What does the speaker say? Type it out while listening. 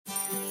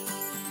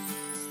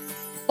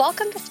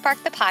Welcome to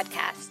Spark the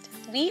Podcast.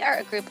 We are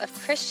a group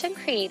of Christian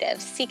creatives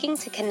seeking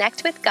to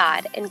connect with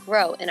God and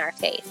grow in our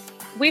faith.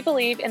 We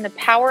believe in the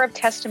power of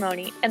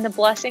testimony and the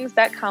blessings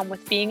that come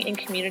with being in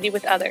community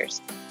with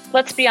others.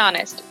 Let's be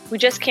honest, we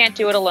just can't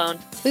do it alone.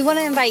 We want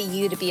to invite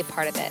you to be a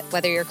part of it,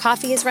 whether your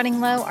coffee is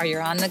running low or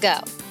you're on the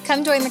go.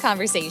 Come join the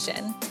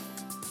conversation.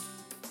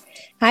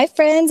 Hi,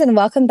 friends, and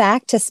welcome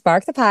back to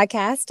Spark the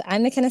Podcast.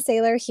 I'm McKenna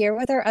Saylor here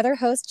with our other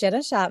host,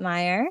 Jenna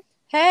Schottmeyer.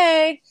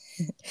 Hey!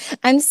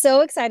 I'm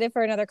so excited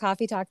for another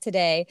coffee talk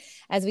today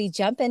as we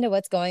jump into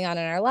what's going on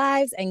in our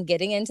lives and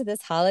getting into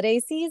this holiday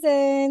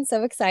season.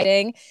 So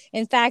exciting.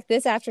 In fact,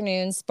 this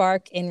afternoon,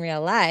 Spark in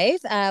Real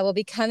Life will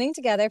be coming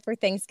together for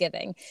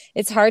Thanksgiving.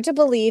 It's hard to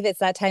believe it's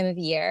that time of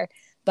year,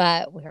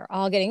 but we're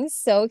all getting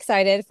so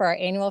excited for our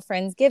annual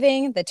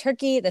Friendsgiving, the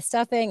turkey, the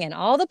stuffing, and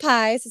all the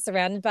pies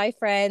surrounded by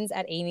friends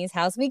at Amy's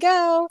house we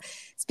go.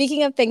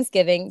 Speaking of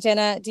Thanksgiving,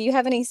 Jenna, do you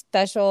have any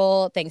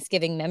special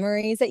Thanksgiving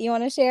memories that you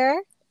want to share?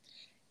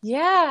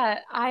 Yeah,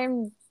 I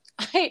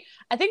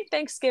think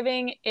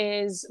Thanksgiving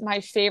is my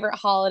favorite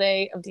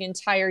holiday of the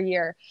entire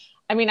year.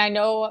 I mean, I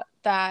know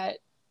that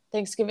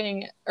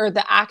Thanksgiving, or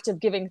the act of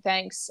giving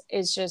thanks,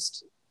 is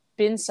just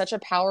been such a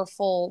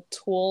powerful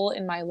tool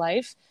in my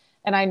life.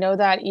 And I know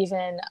that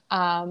even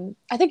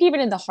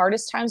in the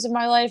hardest times of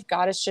my life,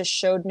 God has just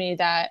showed me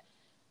that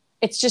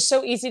it's just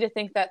so easy to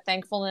think that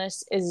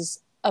thankfulness is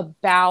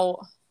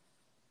about,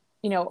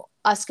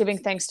 us giving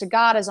thanks to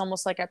God as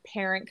almost like a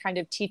parent kind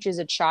of teaches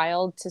a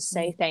child to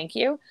say thank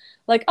you.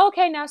 Like,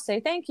 okay, now say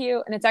thank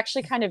you. And it's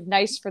actually kind of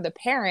nice for the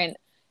parent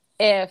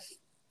if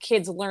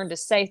kids learn to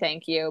say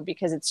thank you,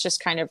 because it's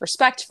just kind of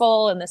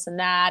respectful and this and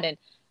that. And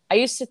I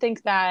used to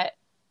think that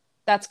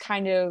that's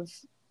kind of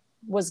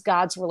was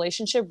God's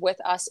relationship with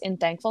us in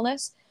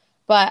thankfulness.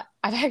 But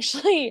I've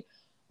actually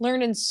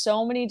learned in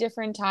so many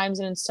different times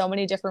and in so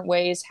many different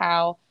ways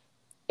how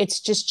it's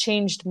just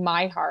changed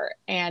my heart,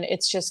 and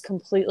it's just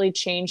completely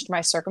changed my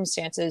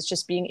circumstances,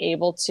 just being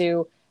able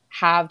to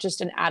have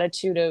just an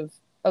attitude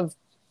of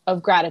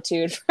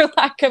gratitude, for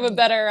lack of a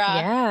better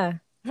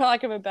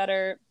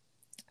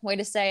way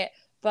to say it.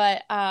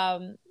 But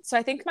so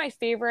I think my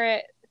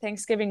favorite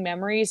Thanksgiving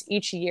memories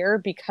each year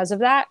because of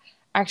that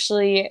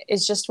actually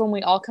is just when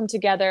we all come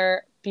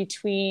together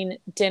between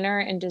dinner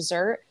and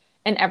dessert,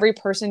 and every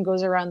person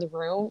goes around the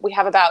room. We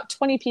have about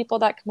 20 people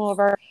that come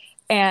over,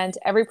 and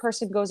every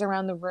person goes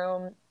around the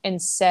room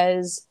and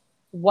says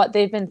what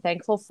they've been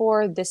thankful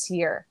for this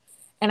year.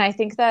 And I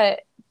think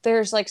that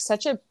there's like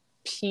such a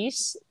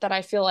peace that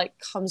I feel like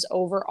comes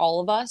over all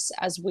of us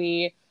as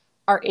we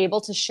are able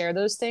to share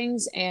those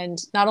things and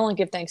not only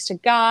give thanks to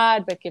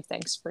God, but give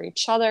thanks for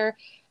each other.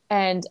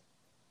 And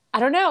I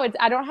don't know,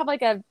 I don't have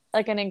like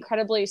an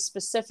incredibly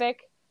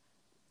specific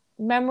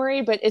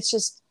memory, but it's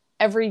just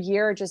every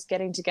year just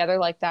getting together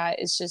like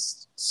that is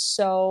just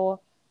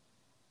so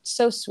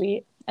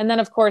sweet. And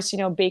then, of course,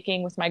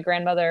 baking with my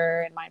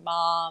grandmother and my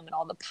mom and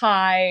all the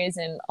pies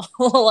and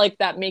all like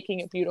that, making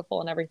it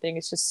beautiful and everything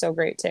is just so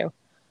great too.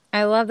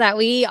 I love that.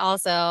 We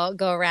also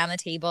go around the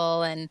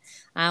table, and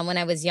when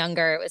I was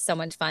younger, it was so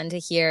much fun to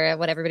hear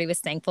what everybody was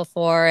thankful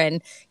for.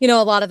 And, a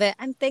lot of it,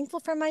 I'm thankful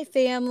for my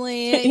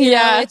family,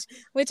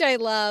 which I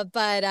love.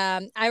 But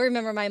I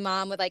remember my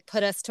mom would like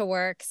put us to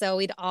work. So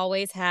we'd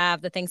always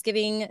have the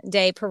Thanksgiving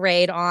Day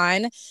parade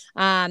on.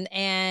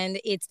 And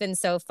it's been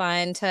so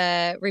fun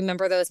to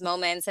remember those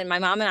moments. And my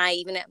mom and I,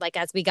 even like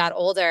as we got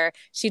older,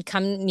 she'd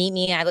come meet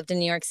me. I lived in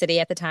New York City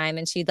at the time,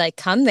 and she'd like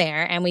come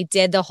there, and we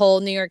did the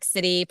whole New York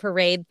City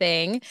parade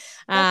thing.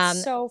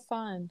 That's so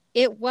fun.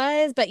 It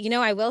was, but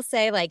I will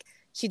say, like,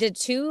 she did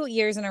 2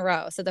 years in a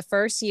row. So the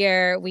first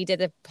year we did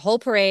the whole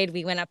parade.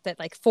 We went up at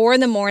like 4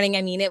 a.m.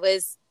 I mean, it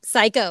was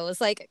psycho. It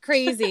was like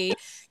crazy,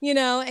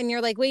 and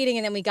you're like waiting.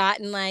 And then we got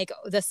in like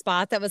the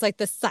spot that was like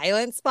the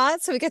silent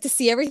spot. So we got to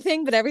see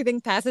everything, but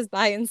everything passes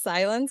by in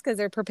silence because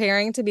they're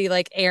preparing to be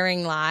like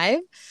airing live.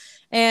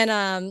 And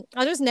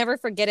I'll just never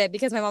forget it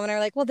because my mom and I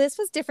were like, well, this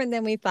was different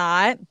than we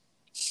thought.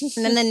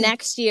 And then the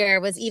next year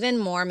was even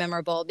more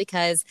memorable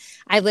because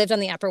I lived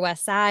on the Upper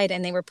West Side,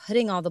 and they were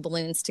putting all the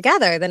balloons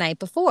together the night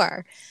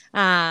before.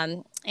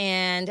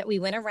 And we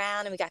went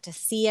around and we got to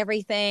see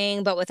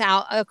everything, but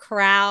without a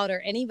crowd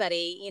or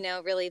anybody,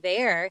 really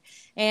there.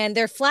 And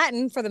they're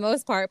flattened for the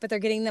most part, but they're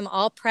getting them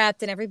all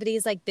prepped, and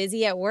everybody's like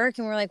busy at work.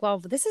 And we're like, well,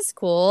 this is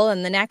cool.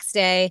 And the next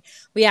day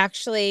we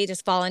actually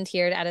just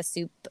volunteered at a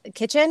soup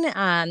kitchen.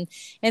 And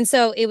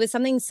so it was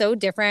something so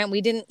different.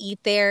 We didn't eat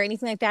there,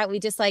 anything like that. We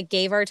just like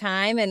gave our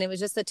time, and it was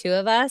just the two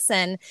of us.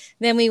 And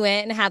then we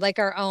went and had like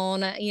our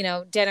own,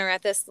 dinner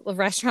at this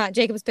restaurant,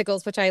 Jacob's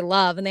Pickles, which I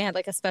love. And they had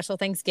like a special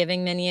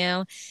Thanksgiving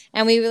menu.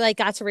 And we like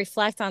got to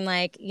reflect on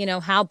like,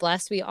 how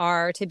blessed we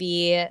are to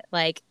be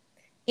like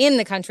in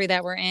the country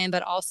that we're in,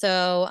 but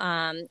also,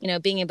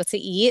 being able to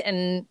eat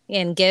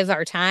and give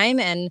our time.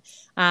 And,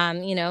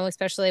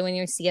 especially when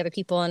you see other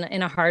people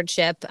in a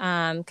hardship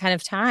kind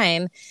of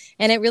time.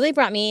 And it really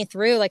brought me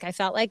through. Like, I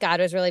felt like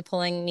God was really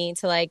pulling me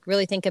to like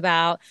really think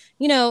about,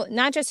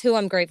 not just who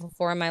I'm grateful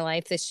for in my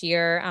life this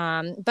year,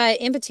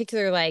 but in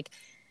particular, like,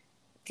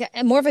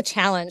 more of a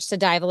challenge to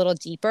dive a little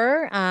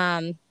deeper.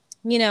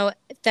 You know,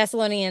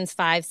 Thessalonians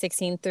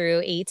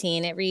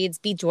 5:16-18, it reads,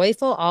 "Be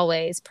joyful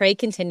always, pray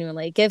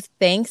continually, give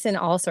thanks in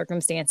all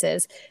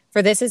circumstances,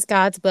 for this is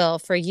God's will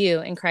for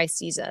you in Christ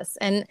Jesus."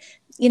 And,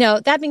 you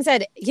know, that being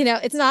said, you know,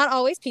 it's not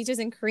always peaches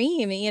and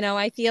cream. You know,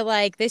 I feel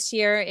like this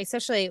year,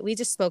 especially, we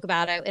just spoke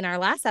about it in our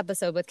last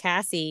episode with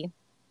Cassie.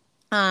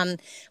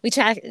 We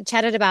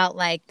chatted about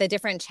like the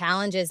different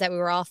challenges that we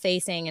were all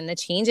facing and the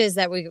changes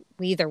that we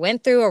either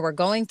went through or we're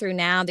going through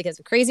now because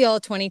of crazy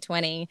old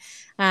 2020.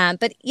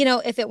 But, you know,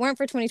 if it weren't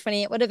for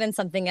 2020, it would have been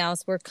something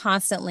else. We're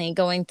constantly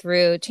going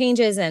through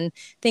changes and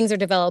things are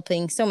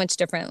developing so much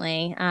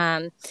differently.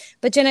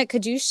 But Jenna,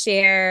 could you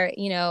share,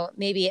 you know,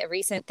 maybe a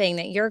recent thing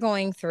that you're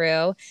going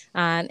through,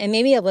 and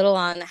maybe a little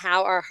on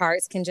how our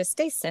hearts can just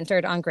stay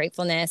centered on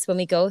gratefulness when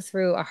we go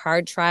through a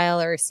hard trial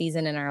or a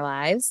season in our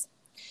lives?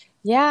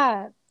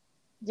 Yeah.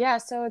 Yeah.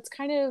 So it's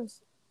kind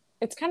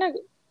of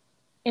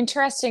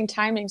interesting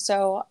timing.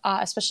 So,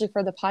 especially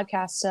for the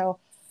podcast. So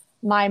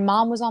my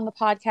mom was on the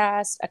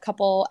podcast a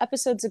couple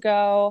episodes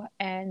ago,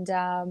 and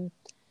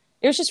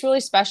it was just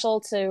really special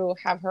to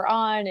have her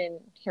on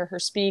and hear her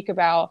speak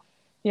about,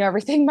 you know,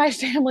 everything my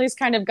family's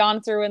kind of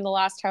gone through in the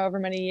last however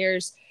many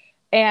years.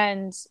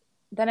 And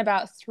then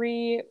about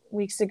 3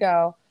 weeks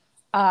ago,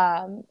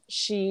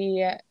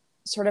 she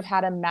sort of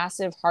had a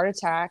massive heart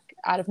attack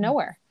out of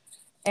nowhere.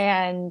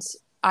 And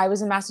I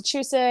was in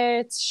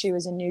Massachusetts. She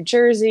was in New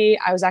Jersey.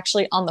 I was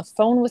actually on the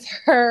phone with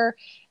her,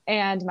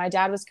 and my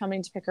dad was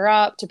coming to pick her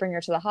up to bring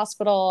her to the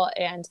hospital.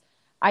 And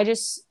I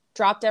just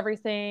dropped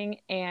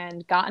everything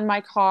and got in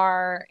my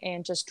car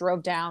and just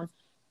drove down.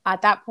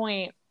 At that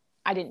point,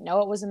 I didn't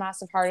know it was a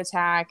massive heart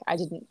attack.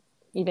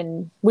 We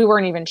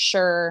weren't even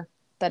sure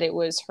that it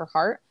was her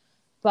heart,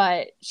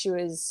 but she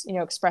was, you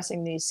know,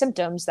 expressing these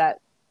symptoms that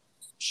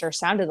sure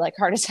sounded like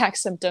heart attack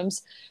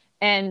symptoms.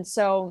 And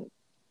so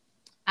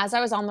as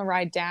I was on the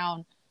ride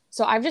down,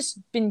 so I've just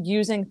been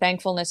using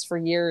thankfulness for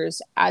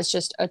years as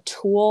just a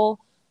tool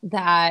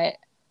that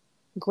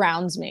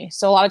grounds me.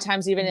 So a lot of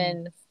times, even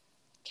in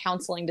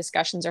counseling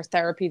discussions or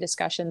therapy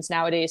discussions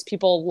nowadays,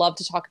 people love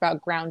to talk about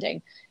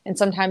grounding. And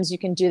sometimes you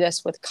can do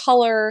this with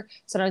color.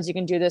 Sometimes you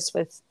can do this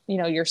with, you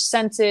know, your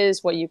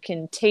senses, what you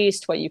can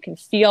taste, what you can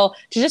feel,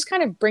 to just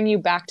kind of bring you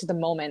back to the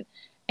moment.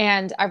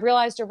 And I've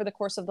realized over the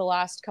course of the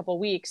last couple of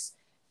weeks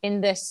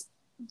in this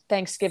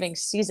Thanksgiving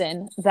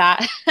season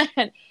that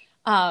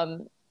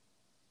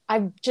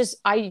I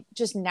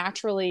just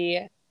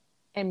naturally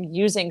am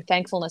using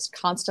thankfulness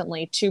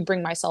constantly to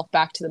bring myself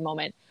back to the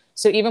moment.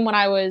 So even when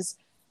I was,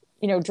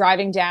 you know,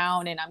 driving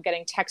down and I'm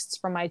getting texts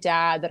from my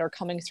dad that are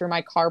coming through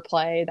my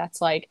CarPlay,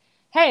 that's like,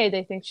 hey,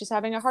 they think she's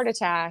having a heart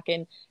attack,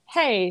 and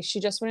hey,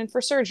 she just went in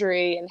for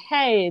surgery, and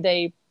hey,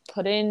 they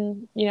put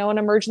in, you know, an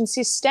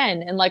emergency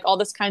stent, and like all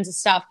this kinds of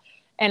stuff.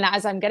 And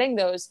as I'm getting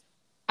those,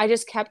 I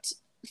just kept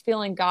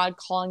feeling God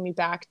calling me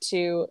back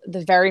to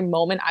the very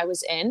moment I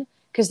was in,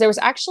 because there was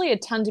actually a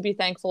ton to be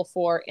thankful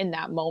for in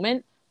that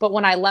moment. But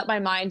when I let my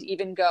mind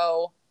even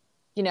go,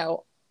 you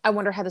know, I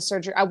wonder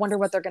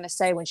what they're going to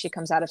say when she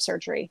comes out of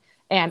surgery.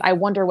 And I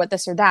wonder what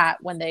this or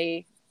that when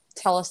they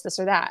tell us this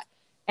or that.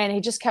 And he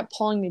just kept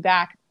pulling me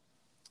back.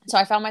 So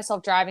I found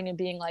myself driving and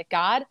being like,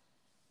 God,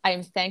 I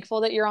am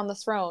thankful that you're on the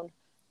throne.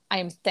 I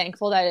am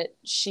thankful that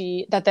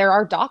there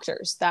are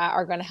doctors that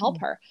are going to help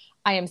her.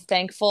 I am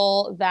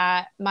thankful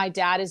that my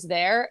dad is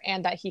there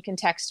and that he can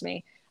text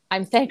me.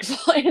 I'm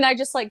thankful. And I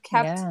just like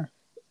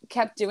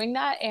kept doing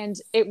that. And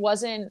it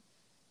wasn't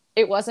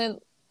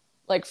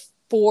like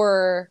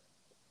for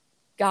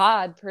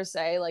God per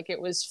se, like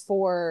it was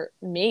for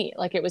me,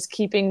 like it was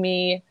keeping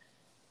me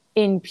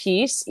in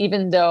peace,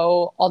 even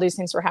though all these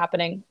things were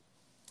happening.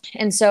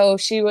 And so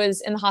she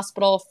was in the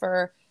hospital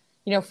for,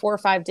 you know, 4 or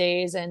 5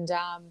 days. And,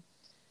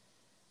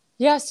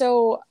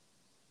 so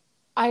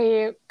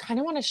I kind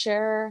of want to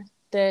share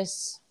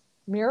this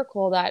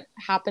miracle that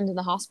happened in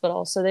the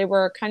hospital. So they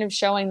were kind of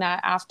showing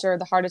that after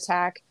the heart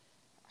attack,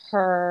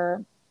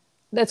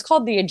 that's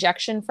called the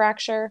ejection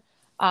fracture.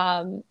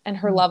 And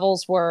her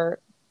levels were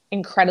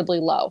incredibly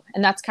low.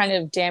 And that's kind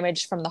of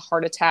damage from the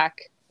heart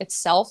attack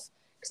itself.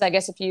 Because I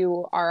guess if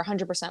you are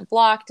 100%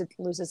 blocked, it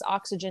loses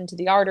oxygen to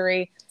the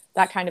artery,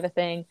 that kind of a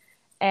thing.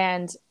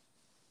 And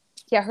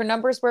yeah, her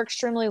numbers were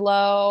extremely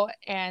low.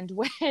 And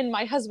when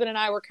my husband and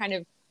I were kind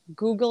of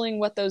Googling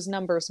what those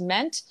numbers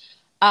meant,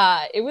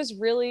 it was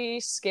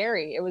really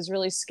scary. It was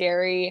really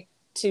scary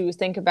to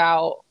think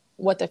about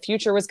what the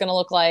future was going to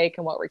look like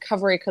and what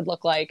recovery could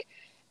look like.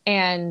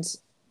 And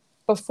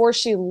before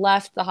she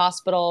left the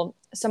hospital,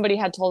 somebody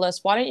had told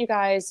us, why don't you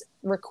guys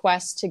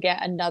request to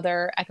get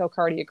another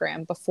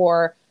echocardiogram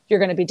before you're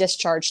going to be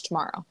discharged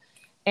tomorrow?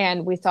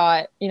 And we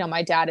thought, you know,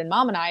 my dad and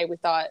mom and I, we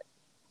thought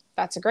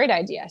that's a great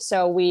idea.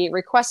 So we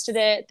requested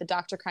it. The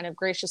doctor kind of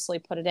graciously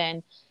put it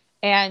in.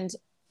 And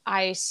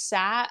I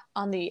sat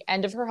on the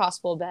end of her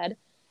hospital bed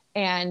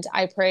and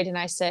I prayed and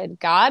I said,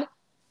 God,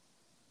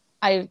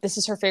 this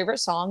is her favorite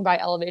song by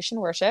Elevation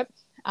Worship.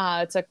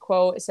 It's a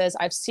quote. It says,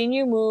 I've seen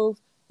you move.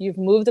 You've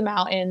moved the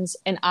mountains,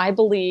 and I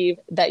believe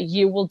that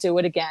you will do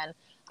it again.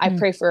 I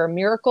pray for a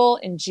miracle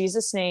in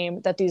Jesus'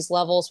 name, that these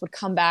levels would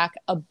come back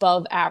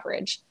above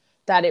average,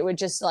 that it would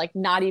just like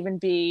not even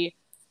be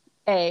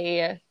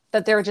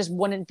that there just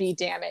wouldn't be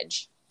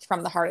damage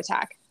from the heart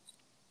attack.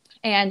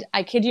 And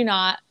I kid you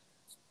not,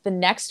 the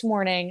next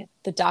morning,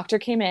 the doctor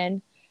came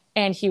in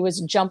and he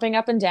was jumping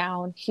up and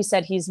down. He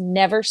said he's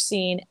never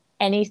seen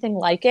anything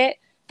like it,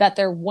 that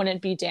there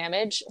wouldn't be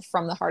damage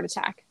from the heart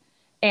attack.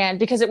 And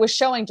because it was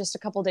showing just a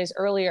couple days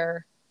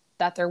earlier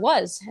that there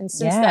was. And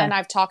since then,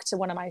 I've talked to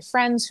one of my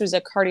friends who's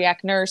a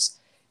cardiac nurse,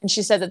 and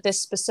she said that this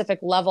specific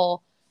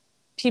level,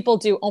 people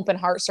do open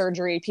heart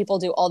surgery, people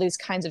do all these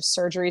kinds of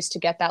surgeries to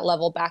get that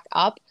level back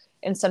up.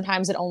 And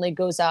sometimes it only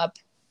goes up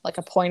like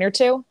a point or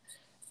two.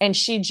 And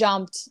she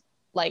jumped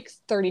like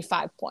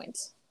 35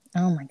 points.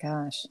 Oh my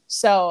gosh.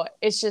 So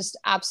it's just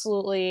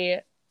absolutely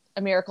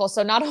a miracle.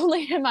 So not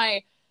only am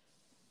I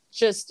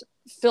just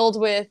filled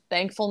with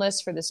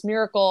thankfulness for this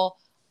miracle,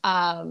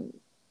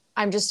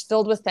 I'm just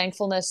filled with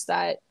thankfulness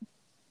that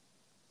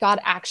God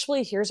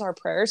actually hears our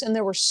prayers. And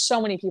there were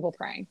so many people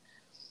praying,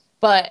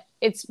 but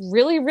it's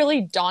really,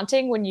 really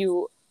daunting when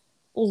you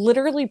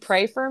literally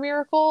pray for a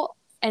miracle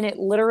and it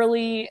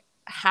literally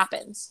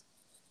happens.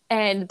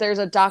 And there's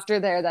a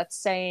doctor there that's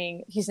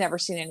saying he's never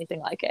seen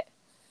anything like it.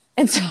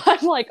 And so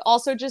I'm like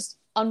also just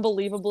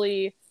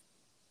unbelievably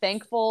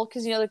thankful,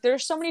 because, you know, like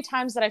there's so many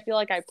times that I feel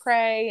like I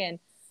pray and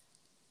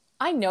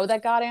I know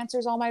that God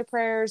answers all my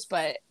prayers,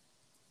 but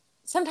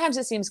sometimes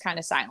it seems kind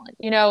of silent,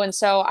 you know? And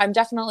so I'm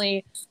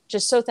definitely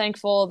just so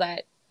thankful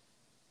that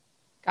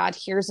God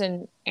hears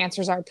and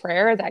answers our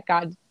prayer, that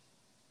God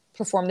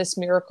performed this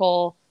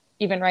miracle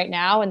even right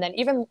now. And then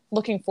even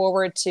looking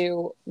forward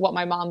to what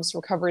my mom's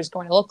recovery is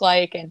going to look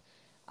like and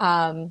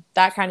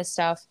that kind of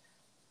stuff.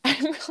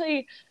 I'm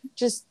really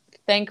just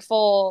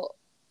thankful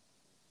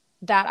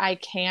that I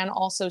can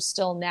also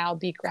still now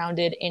be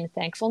grounded in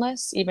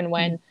thankfulness, even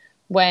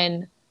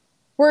when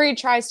worry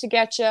tries to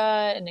get you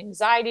and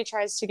anxiety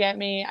tries to get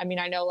me. I mean,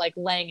 I know like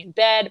laying in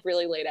bed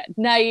really late at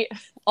night,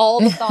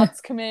 all the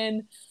thoughts come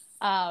in.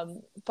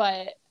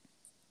 But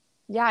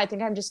yeah, I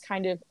think I'm just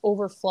kind of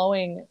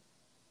overflowing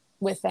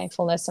with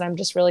thankfulness, and I'm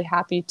just really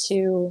happy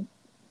to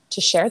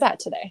share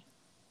that today.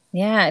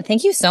 Yeah.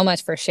 Thank you so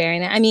much for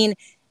sharing that. I mean,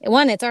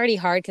 one, it's already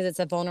hard because it's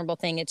a vulnerable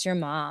thing. It's your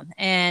mom,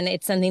 and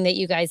it's something that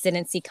you guys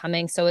didn't see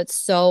coming. So it's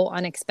so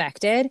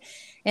unexpected.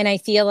 And I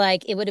feel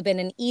like it would have been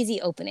an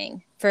easy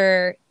opening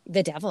for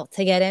the devil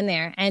to get in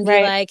there and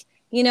be like,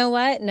 you know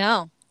what?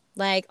 No,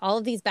 like all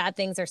of these bad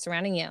things are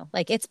surrounding you.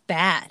 Like it's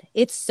bad.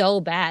 It's so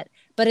bad.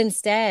 But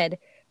instead,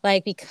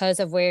 like because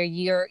of where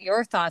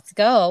your thoughts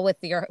go with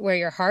where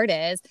your heart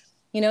is,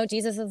 you know,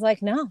 Jesus is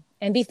like, no,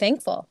 and be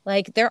thankful.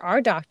 Like there are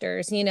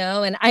doctors, you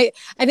know, and I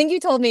think you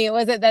told me,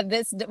 was it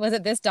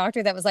this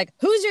doctor that was like,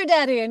 who's your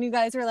daddy? And you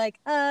guys were like,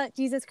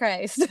 Jesus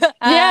Christ.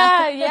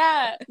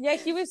 Yeah.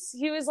 He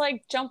was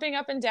like jumping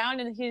up and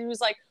down, and he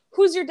was like,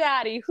 who's your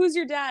daddy? Who's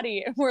your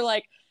daddy? And we're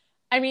like,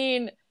 I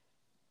mean,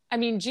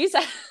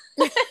 Jesus.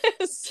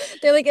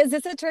 They're like, is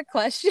this a trick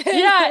question?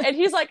 Yeah. And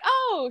he's like,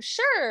 oh,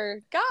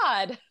 sure,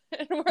 God.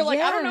 And we're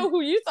like, I don't know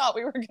who you thought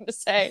we were going to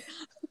say.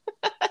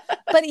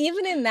 But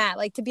even in that,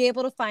 like to be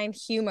able to find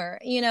humor,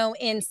 you know,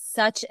 in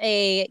such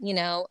a, you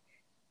know,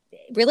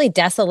 really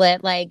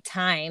desolate like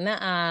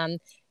time,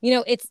 you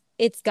know,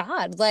 it's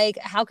God. Like,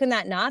 how can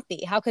that not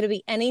be? How could it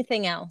be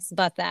anything else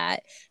but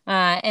that?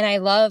 And I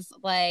love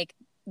like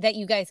that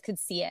you guys could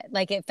see it.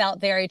 Like it felt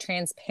very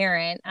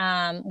transparent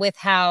with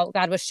how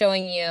God was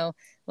showing you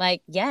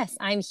like, yes,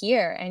 I'm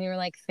here. And you're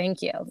like,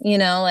 thank you. You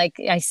know, like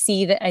I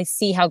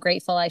see how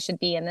grateful I should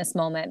be in this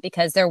moment,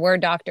 because there were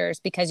doctors,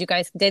 because you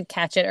guys did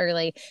catch it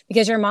early,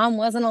 because your mom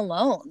wasn't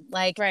alone.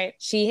 Like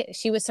she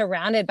was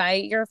surrounded by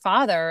your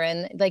father,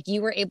 and like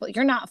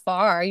you're not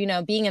far, you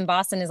know, being in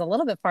Boston is a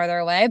little bit farther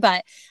away,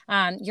 but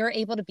you're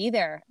able to be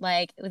there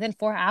like within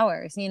 4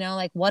 hours, you know,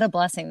 like what a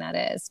blessing that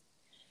is.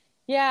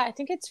 Yeah, I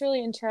think it's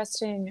really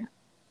interesting.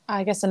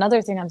 I guess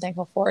another thing I'm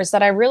thankful for is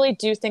that I really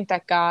do think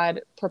that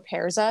God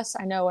prepares us.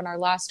 I know in our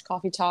last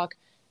coffee talk,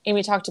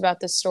 Amy talked about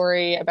this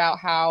story about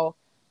how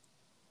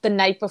the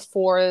night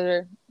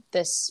before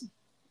this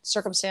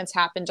circumstance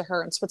happened to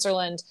her in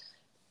Switzerland,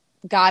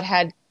 God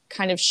had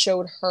kind of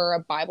showed her a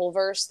Bible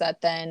verse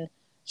that then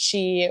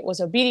she was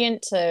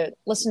obedient to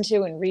listen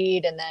to and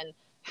read, and then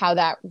how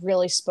that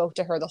really spoke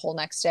to her the whole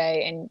next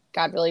day, and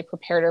God really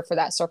prepared her for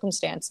that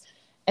circumstance.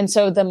 And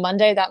so the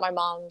Monday that my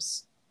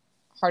mom's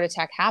heart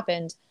attack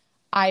happened,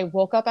 I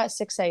woke up at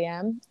 6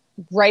 a.m.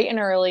 bright and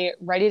early,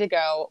 ready to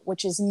go,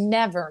 which is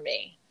never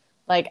me.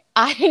 Like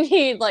I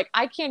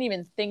can't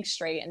even think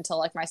straight until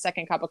like my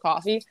second cup of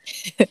coffee.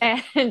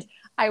 And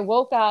I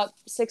woke up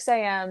 6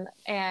 a.m.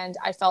 and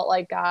I felt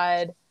like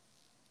God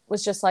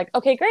was just like,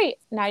 okay, great.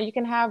 Now you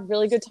can have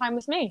really good time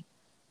with me.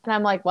 And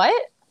I'm like, what?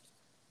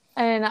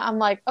 And I'm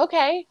like,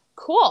 okay,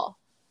 cool.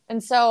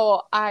 And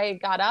so I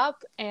got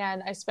up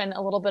and I spent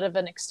a little bit of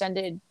an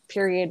extended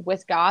period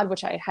with God,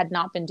 which I had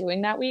not been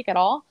doing that week at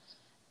all.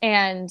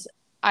 And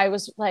I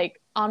was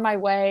like on my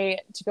way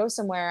to go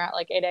somewhere at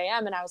like 8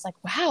 a.m. And I was like,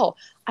 wow,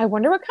 I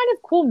wonder what kind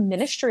of cool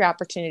ministry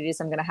opportunities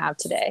I'm going to have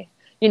today.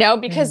 you know,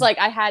 because like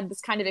I had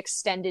this kind of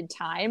extended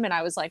time and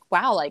I was like,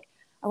 wow, like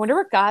I wonder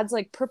what God's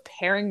like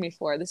preparing me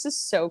for. This is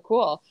so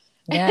cool.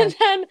 Yeah. And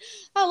then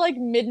at like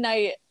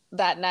midnight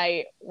that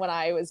night when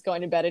I was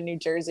going to bed in New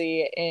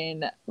Jersey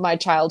in my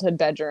childhood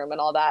bedroom and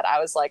all that,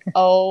 I was like,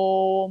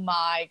 oh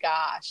my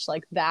gosh,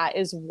 like that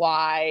is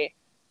why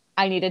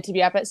I needed to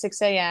be up at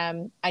 6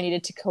 a.m. I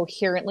needed to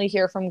coherently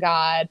hear from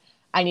God.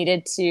 I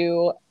needed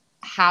to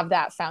have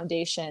that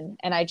foundation.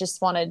 And I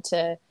just wanted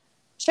to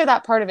share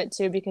that part of it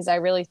too, because I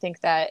really think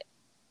that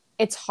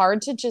it's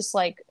hard to just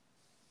like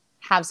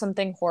have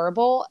something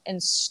horrible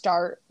and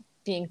start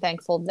being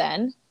thankful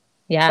then.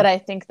 Yeah. But I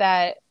think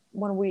that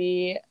when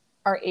we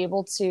are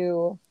able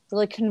to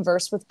really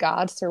converse with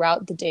God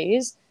throughout the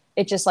days,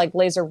 it just like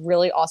lays a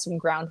really awesome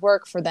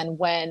groundwork for then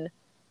when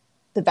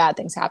the bad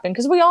things happen.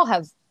 Because we all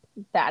have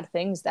bad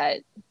things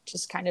that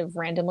just kind of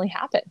randomly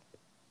happen.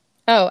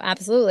 Oh,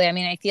 absolutely. I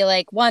mean, I feel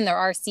like one, there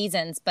are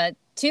seasons, but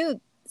two,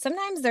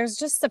 sometimes there's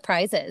just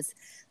surprises,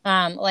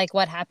 like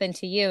what happened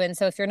to you. And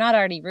so if you're not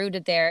already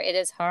rooted there, it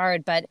is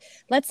hard. But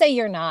let's say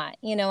you're not,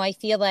 I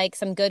feel like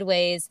some good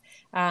ways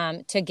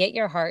to get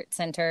your heart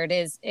centered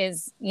is,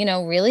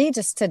 really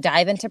just to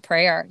dive into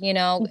prayer.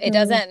 It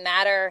doesn't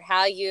matter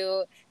how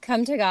you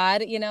come to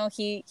God,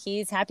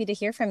 he's happy to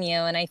hear from you.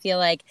 And I feel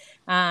like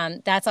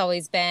that's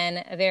always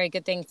been a very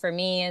good thing for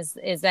me is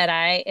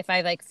that if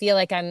I like feel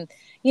like I'm,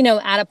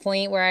 at a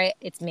point where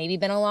it's maybe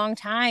been a long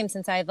time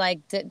since I've like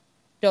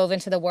dove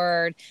into the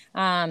word,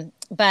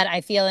 but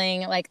I'm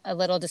feeling like a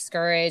little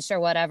discouraged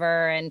or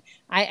whatever. And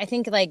I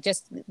think like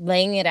just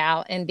laying it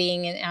out and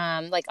being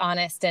like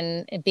honest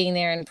and being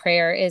there in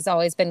prayer has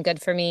always been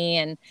good for me.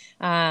 And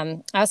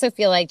I also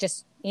feel like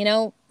just,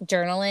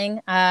 journaling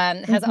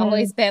has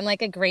always been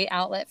like a great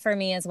outlet for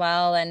me as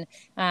well. And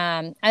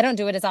I don't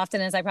do it as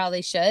often as I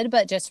probably should,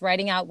 but just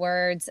writing out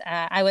words.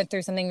 I went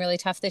through something really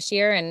tough this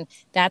year and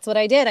that's what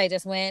I did. I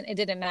just went, it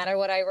didn't matter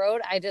what I wrote.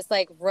 I just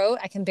like wrote,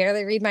 I can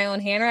barely read my own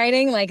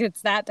handwriting. Like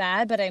it's that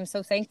bad, but I'm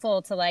so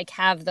thankful to like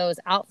have those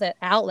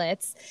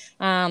outlets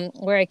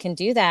where I can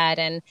do that.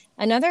 And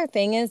another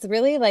thing is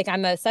really like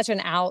I'm such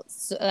an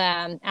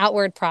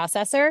outward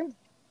processor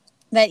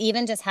that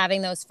even just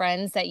having those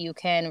friends that you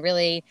can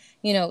really,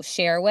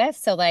 share with.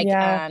 So like,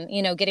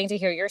 getting to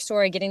hear your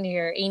story, getting to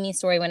hear Amy's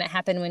story when it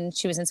happened when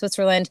she was in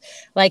Switzerland,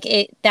 like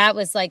that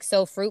was like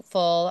so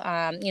fruitful,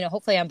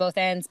 hopefully on both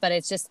ends, but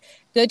it's just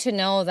good to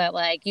know that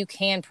like you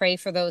can pray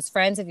for those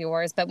friends of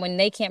yours, but when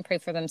they can't pray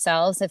for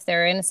themselves, if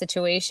they're in a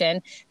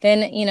situation,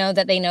 then,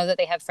 that they know that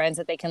they have friends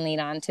that they can lean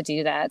on to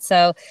do that.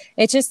 So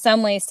it's just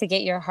some ways to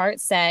get your heart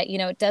set.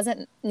 It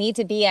doesn't need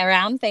to be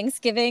around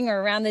Thanksgiving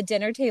or around the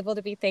dinner table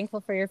to be thankful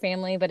for your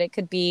family, but it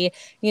could be,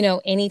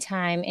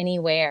 anytime,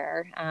 anywhere.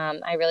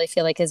 I really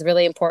feel like is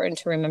really important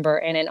to remember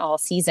and in all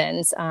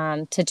seasons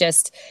to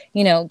just,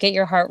 get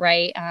your heart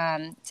right,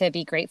 to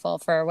be grateful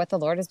for what the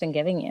Lord has been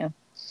giving you.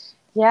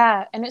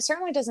 Yeah. And it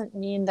certainly doesn't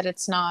mean that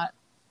it's not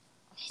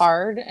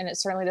hard. And it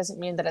certainly doesn't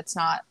mean that it's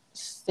not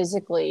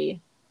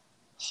physically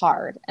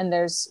hard. And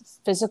there's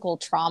physical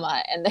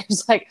trauma and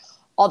there's like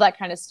all that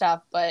kind of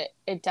stuff, but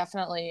it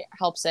definitely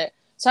helps it.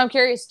 So I'm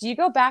curious, do you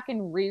go back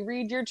and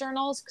reread your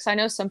journals? Because I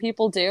know some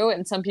people do,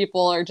 and some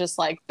people are just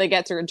like, they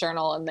get through a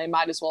journal and they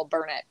might as well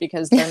burn it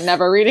because they're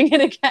never reading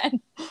it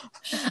again.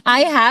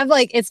 I have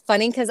like, it's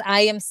funny because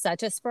I am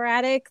such a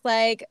sporadic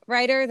like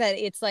writer that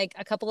it's like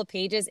a couple of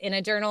pages in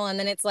a journal and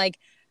then it's like,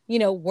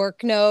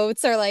 work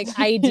notes or like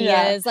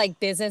ideas, like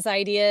business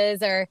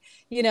ideas or,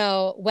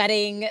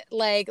 wedding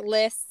like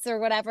lists or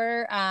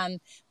whatever.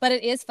 But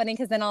it is funny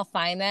because then I'll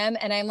find them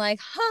and I'm like,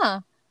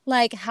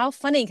 like how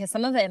funny, because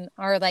some of them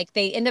are like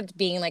they end up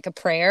being like a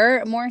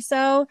prayer more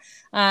so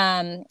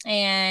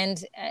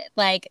and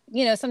like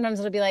sometimes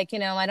it'll be like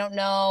I don't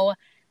know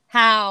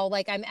how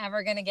like I'm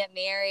ever gonna get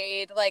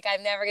married, like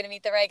I'm never gonna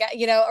meet the right guy,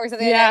 or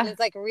something like that. And it's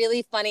like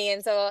really funny.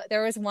 And so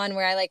there was one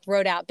where I like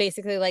wrote out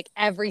basically like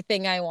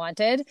everything I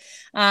wanted,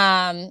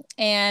 and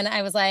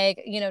I was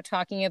like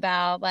talking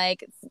about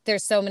like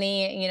there's so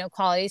many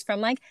qualities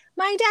from like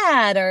my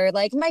dad or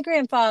like my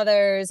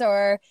grandfathers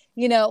or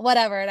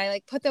whatever, and I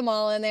like put them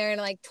all in there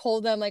and like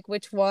told them like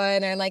which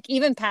one, and like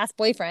even past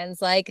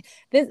boyfriends, like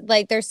this,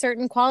 like there's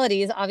certain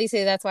qualities,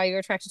 obviously that's why you're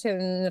attracted to them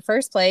in the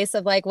first place,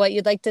 of like what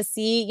you'd like to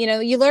see,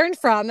 you learned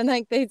from, and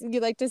like you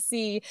like to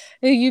see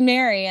who you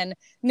marry. And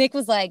Nick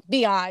was like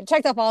beyond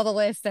checked off all the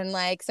lists and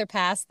like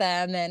surpassed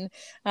them.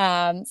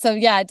 And so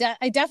yeah,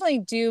 I definitely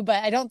do,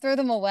 but I don't throw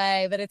them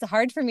away, but it's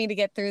hard for me to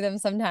get through them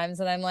sometimes,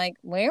 and I'm like,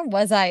 where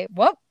was I,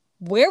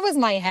 where was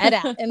my head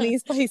at in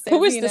these places?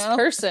 Who is this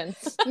person?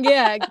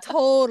 Yeah,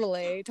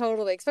 totally.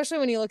 Especially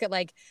when you look at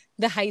like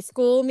the high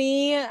school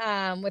me,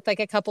 with like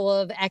a couple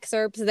of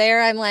excerpts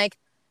there. I'm like,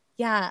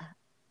 yeah,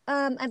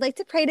 I'd like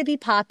to pray to be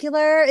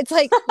popular. It's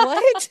like,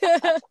 what?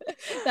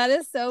 That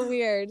is so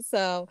weird.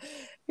 So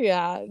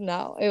yeah,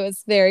 no, it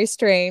was very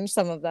strange,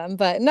 some of them,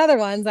 but in other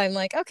ones, I'm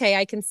like, okay,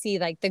 I can see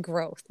like the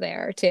growth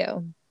there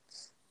too.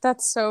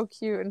 That's so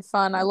cute and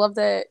fun. I love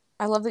that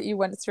you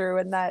went through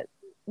and that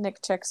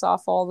Nick checks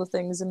off all the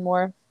things and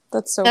more.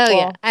 That's so Oh cool.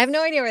 yeah. I have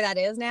no idea where that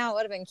is now. It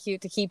would have been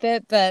cute to keep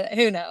it, but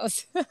who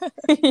knows?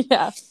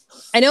 Yeah.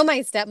 I know my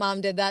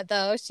stepmom did that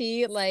though.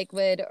 She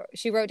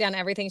wrote down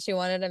everything she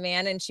wanted a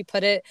man and she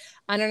put it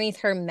underneath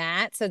her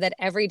mat so that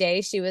every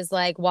day she was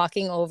like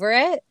walking over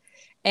it.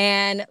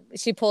 And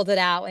she pulled it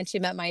out when she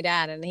met my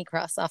dad and he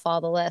crossed off all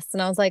the lists.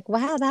 And I was like,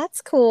 wow,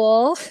 that's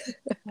cool.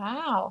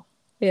 Wow.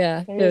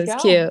 Yeah, There it you was go.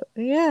 cute.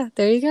 Yeah,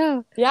 there you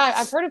go. Yeah,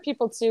 I've heard of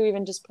people too,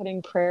 even just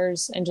putting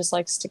prayers and just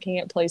like sticking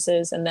it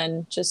places and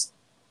then just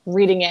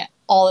reading it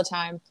all the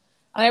time.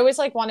 And I always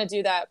like want to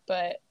do that,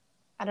 but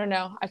I don't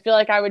know. I feel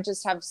like feel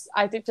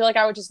like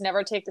I would just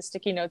never take the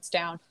sticky notes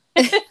down.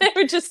 It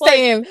would just like,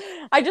 Same.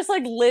 I just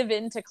like live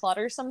into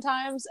clutter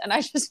sometimes. And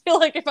I just feel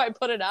like if I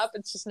put it up,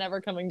 it's just never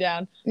coming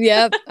down.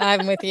 Yep,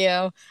 I'm with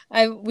you.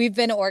 We've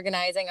been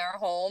organizing our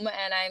home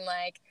and I'm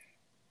like,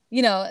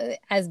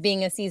 as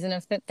being a season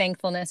of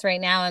thankfulness right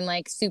now, I'm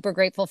like super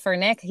grateful for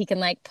Nick. He can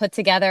like put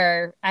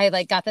together, I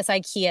like got this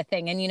IKEA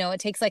thing and it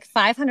takes like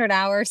 500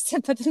 hours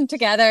to put them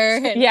together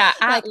and Yeah,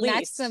 like at match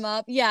least. them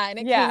up. Yeah. And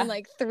it came Yeah. in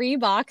like 3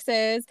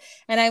 boxes.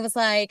 And I was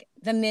like,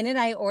 the minute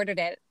I ordered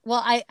it,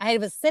 well, I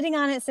was sitting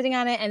on it.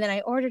 And then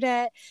I ordered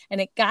it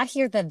and it got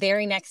here the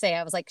very next day.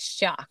 I was like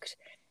shocked.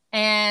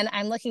 And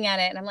I'm looking at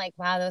it and I'm like,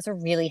 wow, those are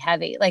really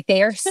heavy. Like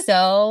they are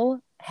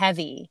so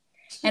heavy.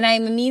 And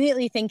I'm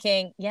immediately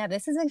thinking, yeah,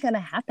 this isn't going to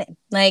happen.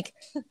 Like,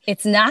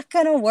 it's not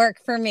going to work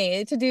for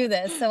me to do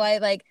this. So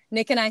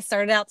Nick and I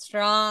started out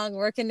strong,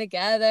 working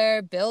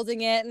together,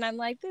 building it. And I'm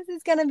like, this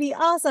is going to be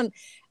awesome.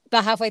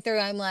 But halfway through,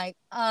 I'm like,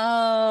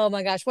 oh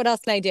my gosh, what else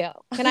can I do?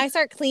 Can I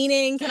start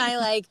cleaning? Can I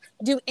like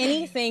do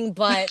anything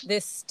but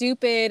this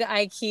stupid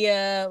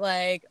IKEA,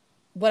 like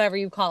whatever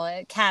you call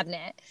it,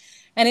 cabinet?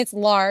 And it's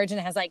large and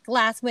it has like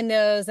glass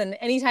windows. And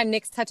anytime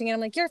Nick's touching it, I'm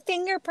like, your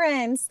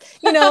fingerprints.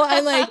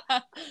 I'm like,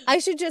 I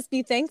should just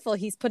be thankful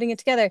he's putting it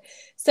together.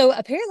 So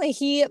apparently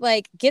he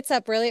like gets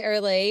up really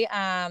early,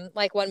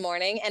 like one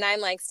morning, and I'm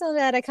like, still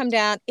dad, I come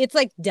down. It's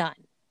like done.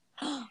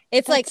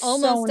 It's like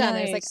almost so done.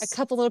 nice. There's like a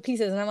couple little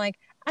pieces. And I'm like,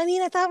 I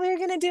mean, I thought we were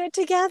going to do it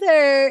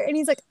together. And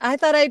he's like, I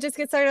thought I'd just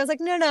get started. I was like,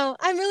 no,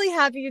 I'm really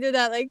happy you did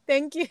that. Like,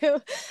 thank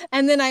you.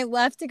 And then I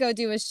left to go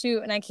do a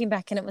shoot and I came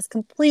back and it was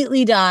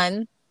completely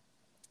done.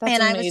 That's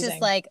and amazing. I was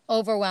just like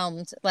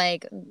overwhelmed,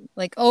 like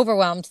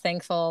overwhelmed,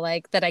 thankful,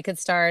 like that I could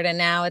start. And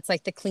now it's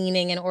like the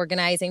cleaning and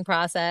organizing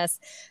process.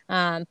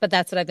 But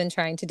that's what I've been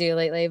trying to do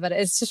lately. But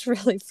it's just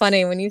really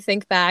funny when you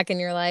think back and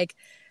you're like,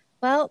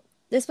 well,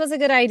 this was a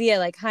good idea,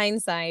 like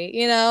hindsight,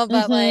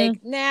 but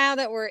like now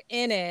that we're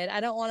in it, I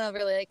don't want to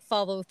really like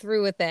follow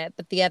through with it,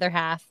 but the other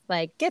half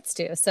like gets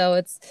to. So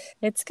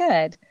it's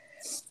good.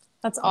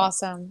 That's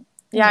awesome.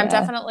 Yeah, I'm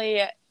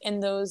definitely in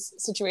those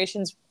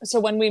situations. So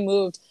when we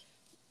moved,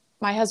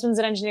 my husband's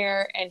an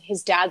engineer and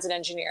his dad's an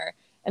engineer.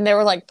 And they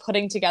were like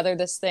putting together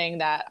this thing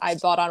that I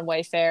bought on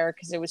Wayfair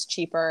because it was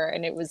cheaper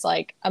and it was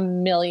like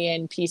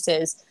 1,000,000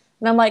 pieces.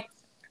 And I'm like,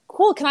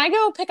 cool, can I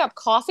go pick up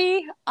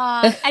coffee?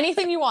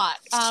 Anything you want.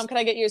 Can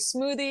I get you a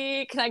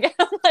smoothie? Can I get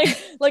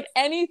like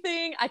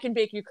anything? I can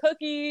bake you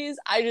cookies.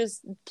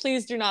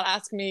 Please do not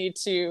ask me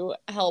to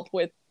help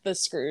with the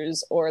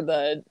screws or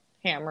the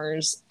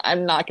hammers.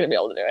 I'm not going to be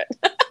able to do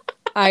it.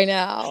 I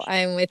know.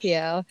 I'm with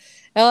you.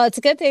 Well, it's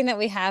a good thing that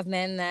we have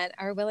men that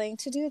are willing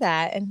to do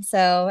that. And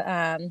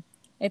so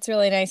it's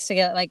really nice to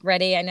get like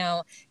ready. I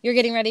know you're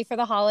getting ready for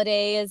the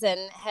holidays and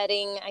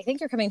heading, I think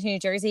you're coming to New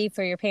Jersey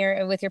for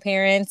with your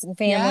parents and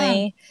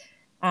family.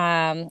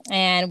 Yeah.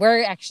 And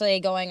we're actually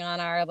going on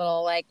our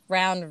little like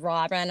round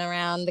robin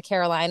around the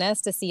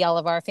Carolinas to see all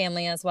of our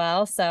family as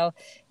well. So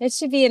it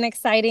should be an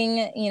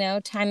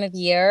exciting, time of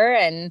year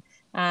and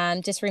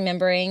just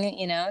remembering,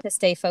 to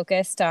stay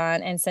focused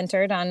on and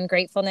centered on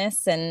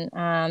gratefulness and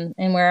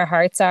where our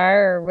hearts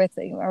are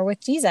or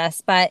with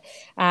Jesus. But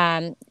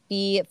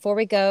before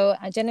we go,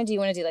 Jenna, do you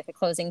want to do like a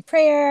closing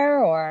prayer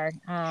or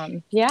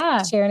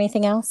share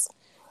anything else?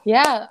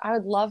 Yeah, I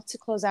would love to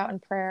close out in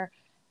prayer.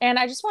 And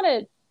I just want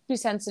to be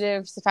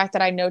sensitive to the fact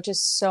that I know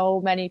just so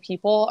many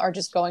people are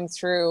just going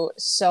through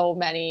so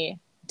many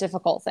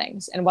difficult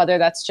things. And whether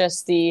that's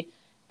just the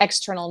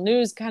external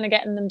news kind of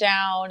getting them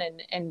down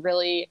and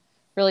really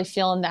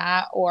feeling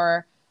that,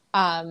 or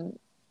I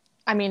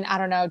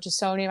don't know, just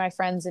so many of my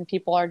friends and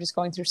people are just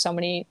going through so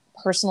many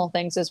personal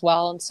things as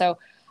well. And so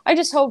I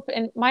just hope,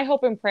 and my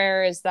hope and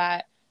prayer is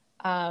that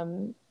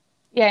in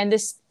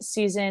this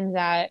season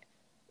that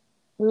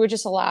we would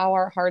just allow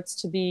our hearts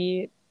to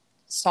be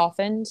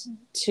softened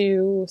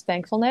to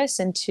thankfulness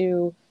and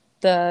to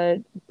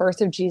the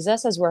birth of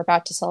Jesus as we're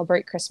about to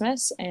celebrate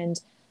Christmas. And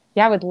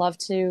I would love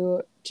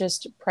to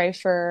just pray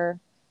for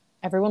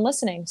everyone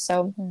listening.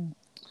 So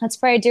let's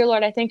pray. Dear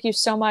Lord, I thank you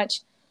so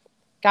much,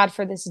 God,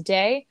 for this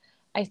day.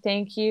 I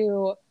thank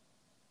you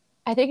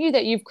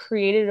that you've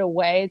created a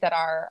way that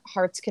our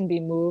hearts can be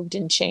moved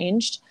and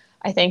changed.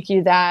 I thank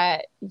you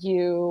that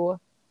you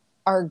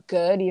are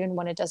good even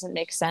when it doesn't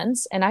make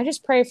sense. And I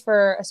just pray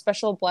for a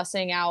special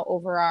blessing out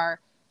over our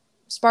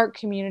Spark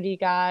community,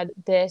 God,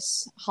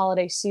 this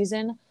holiday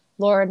season.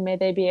 Lord, may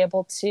they be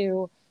able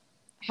to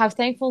have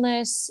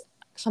thankfulness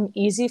come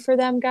easy for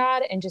them,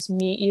 God, and just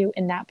meet you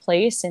in that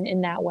place and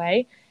in that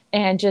way.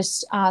 And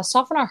just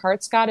soften our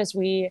hearts, God, as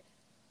we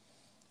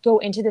go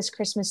into this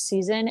Christmas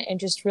season and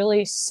just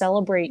really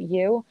celebrate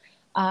you.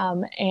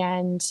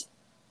 And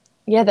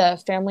yeah,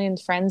 the family and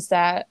friends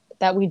that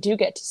we do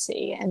get to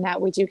see and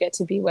that we do get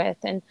to be with.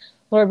 And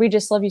Lord, we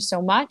just love you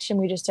so much, and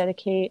we just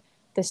dedicate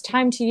this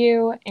time to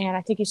you. And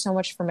I thank you so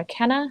much for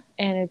McKenna,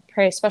 and I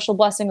pray a special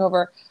blessing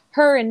over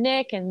her and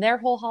Nick and their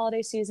whole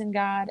holiday season,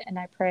 God. And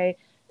I pray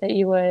that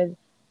you would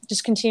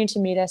just continue to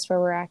meet us where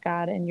we're at,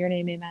 God. In your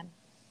name, amen.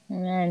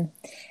 Amen.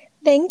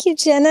 Thank you,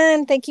 Jenna,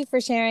 and thank you for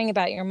sharing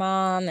about your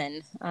mom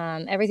and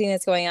everything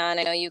that's going on.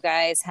 I know you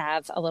guys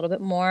have a little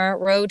bit more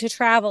road to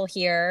travel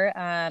here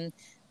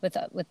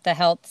with the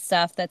health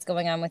stuff that's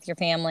going on with your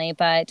family,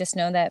 but just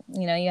know that,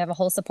 you know, you have a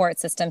whole support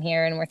system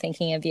here, and we're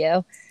thinking of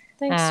you.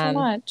 Thanks so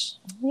much.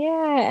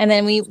 Yeah, and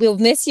then we'll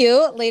miss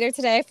you later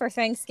today for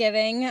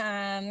Thanksgiving,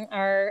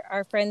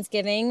 our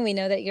Friendsgiving. We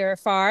know that you're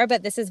far,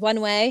 but this is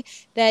one way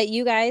that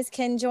you guys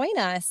can join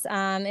us,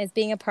 is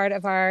being a part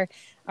of our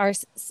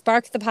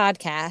Spark the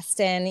podcast.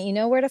 And you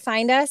know where to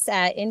find us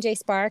at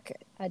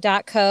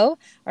njspark.co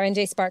or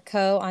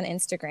njsparkco on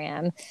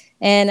Instagram.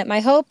 And my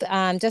hope,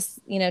 just,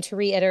 you know, to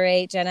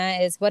reiterate, Jenna,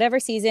 is whatever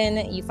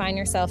season you find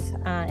yourself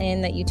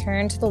in, that you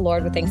turn to the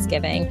Lord with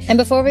thanksgiving. And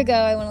before we go,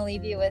 I want to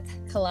leave you with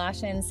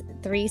Colossians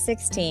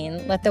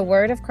 3:16. Let the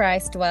word of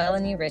Christ dwell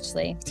in you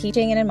richly,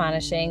 teaching and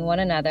admonishing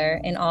one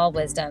another in all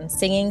wisdom,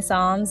 singing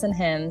psalms and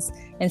hymns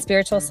and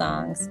spiritual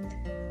songs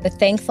with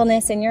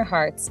thankfulness in your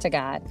hearts to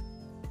God.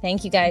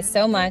 Thank you guys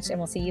so much, and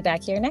we'll see you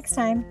back here next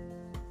time.